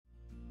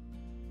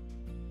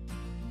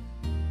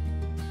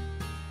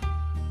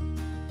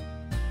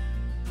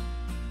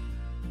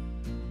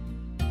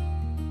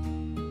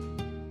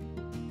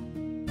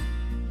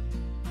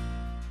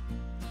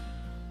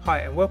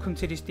Hi and welcome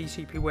to this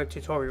DCP web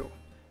tutorial.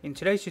 In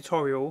today's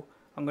tutorial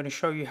I'm going to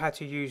show you how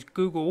to use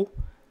Google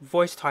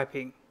voice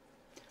typing.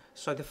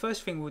 So the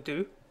first thing we'll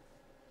do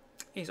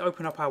is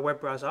open up our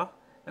web browser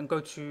and go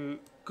to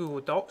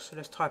Google Docs. So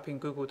let's type in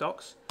Google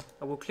Docs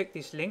and we'll click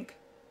this link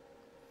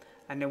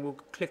and then we'll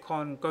click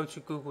on go to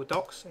Google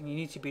Docs, and you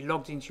need to be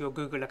logged into your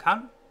Google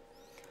account.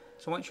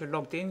 So once you're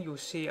logged in, you'll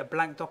see a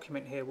blank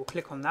document here. We'll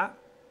click on that,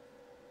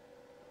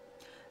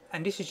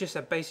 and this is just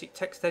a basic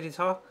text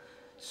editor,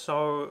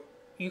 so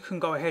you can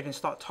go ahead and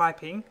start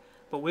typing,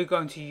 but we're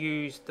going to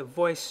use the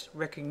voice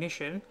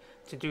recognition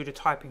to do the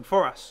typing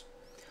for us.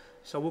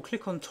 So we'll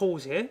click on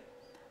tools here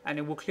and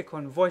then we'll click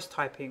on voice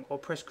typing, or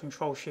press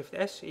Ctrl Shift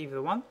S,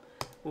 either one.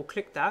 We'll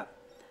click that,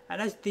 and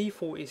as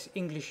default is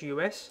English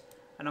US,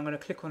 and I'm going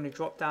to click on the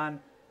drop down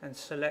and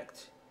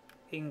select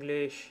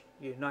English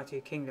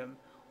United Kingdom,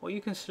 or you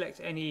can select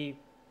any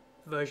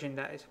version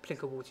that is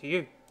applicable to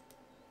you.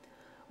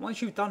 Once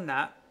you've done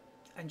that,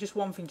 and just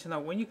one thing to know,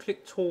 when you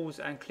click tools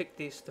and click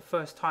this the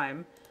first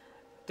time,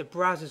 the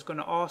browser is going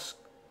to ask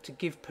to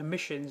give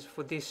permissions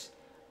for this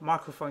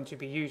microphone to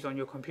be used on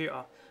your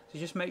computer. So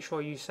just make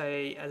sure you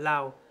say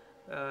allow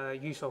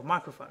use of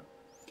microphone.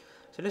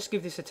 So let's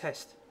give this a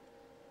test.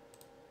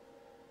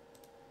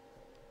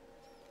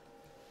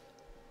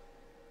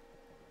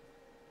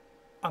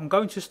 I'm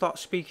going to start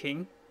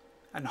speaking,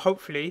 and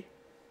hopefully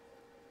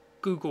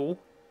Google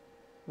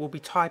will be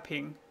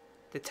typing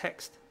the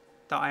text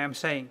that I am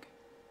saying.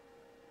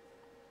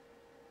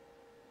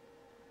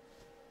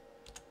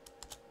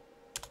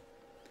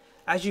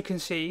 As you can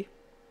see,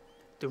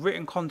 the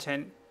written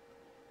content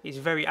is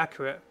very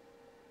accurate,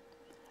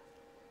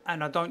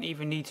 and I don't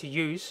even need to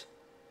use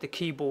the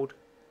keyboard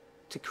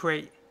to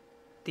create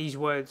these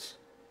words.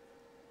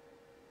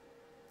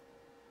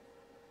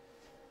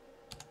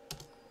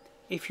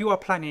 If you are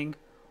planning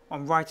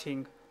on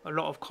writing a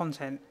lot of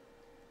content,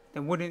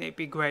 then wouldn't it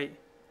be great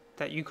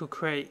that you could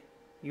create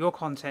your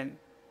content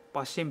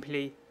by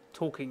simply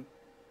talking?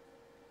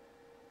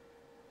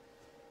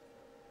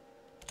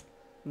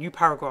 New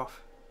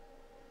paragraph.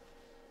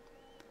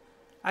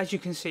 As you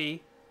can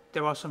see,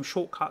 there are some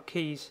shortcut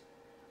keys,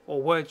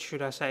 or words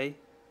should I say,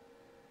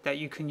 that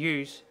you can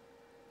use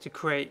to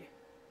create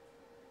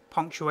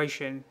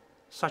punctuation,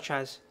 such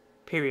as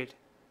period.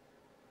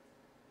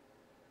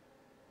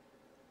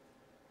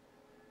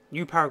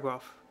 New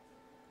paragraph.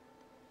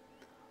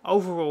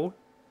 Overall,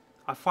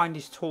 I find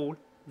this tool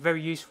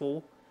very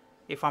useful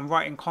if I'm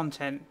writing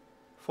content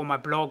for my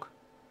blog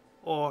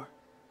or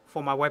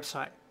for my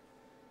website.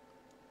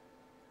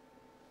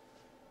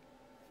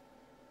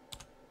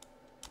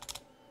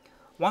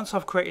 Once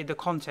I've created the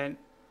content,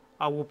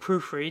 I will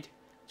proofread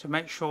to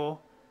make sure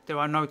there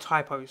are no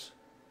typos.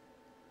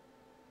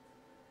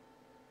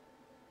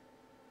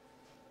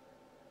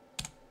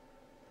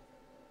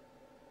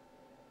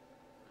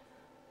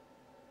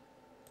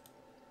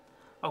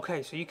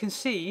 Okay, so you can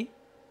see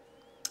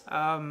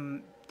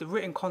the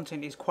written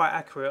content is quite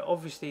accurate.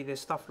 Obviously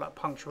there's stuff like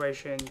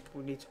punctuation,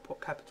 we need to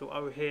put capital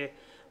O here,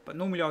 but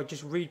normally I'll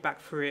just read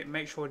back through it,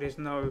 make sure there's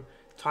no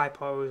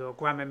typos or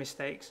grammar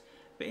mistakes.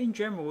 But in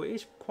general,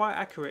 it's quite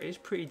accurate, it's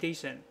pretty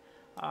decent,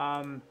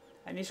 and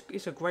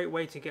it's a great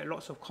way to get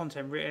lots of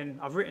content written.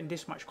 I've written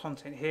this much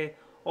content here.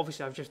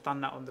 Obviously I've just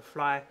done that on the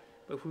fly,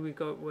 but if we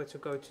were to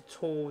go to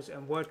tools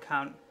and word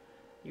count,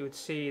 you would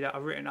see that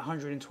I've written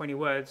 120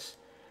 words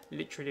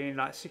literally in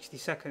like 60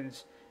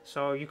 seconds.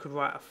 So you could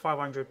write a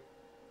 500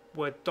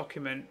 word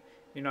document,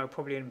 you know,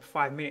 probably in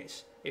 5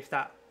 minutes, if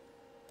that.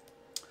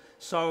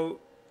 So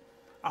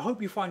I hope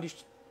you find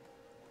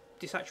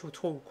this actual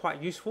tool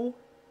quite useful.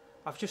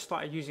 I've just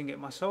started using it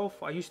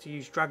myself. I used to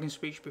use Dragon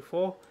Speech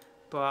before,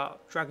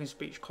 but Dragon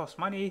Speech costs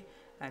money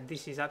and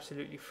this is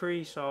absolutely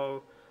free,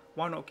 so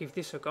why not give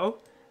this a go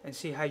and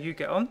see how you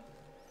get on.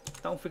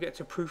 Don't forget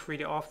to proofread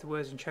it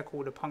afterwards and check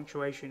all the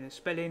punctuation and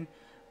spelling,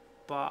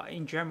 but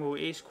in general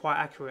it is quite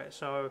accurate.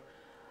 So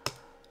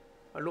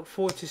I look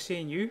forward to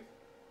seeing you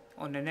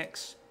on the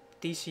next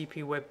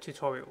DCP web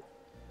tutorial.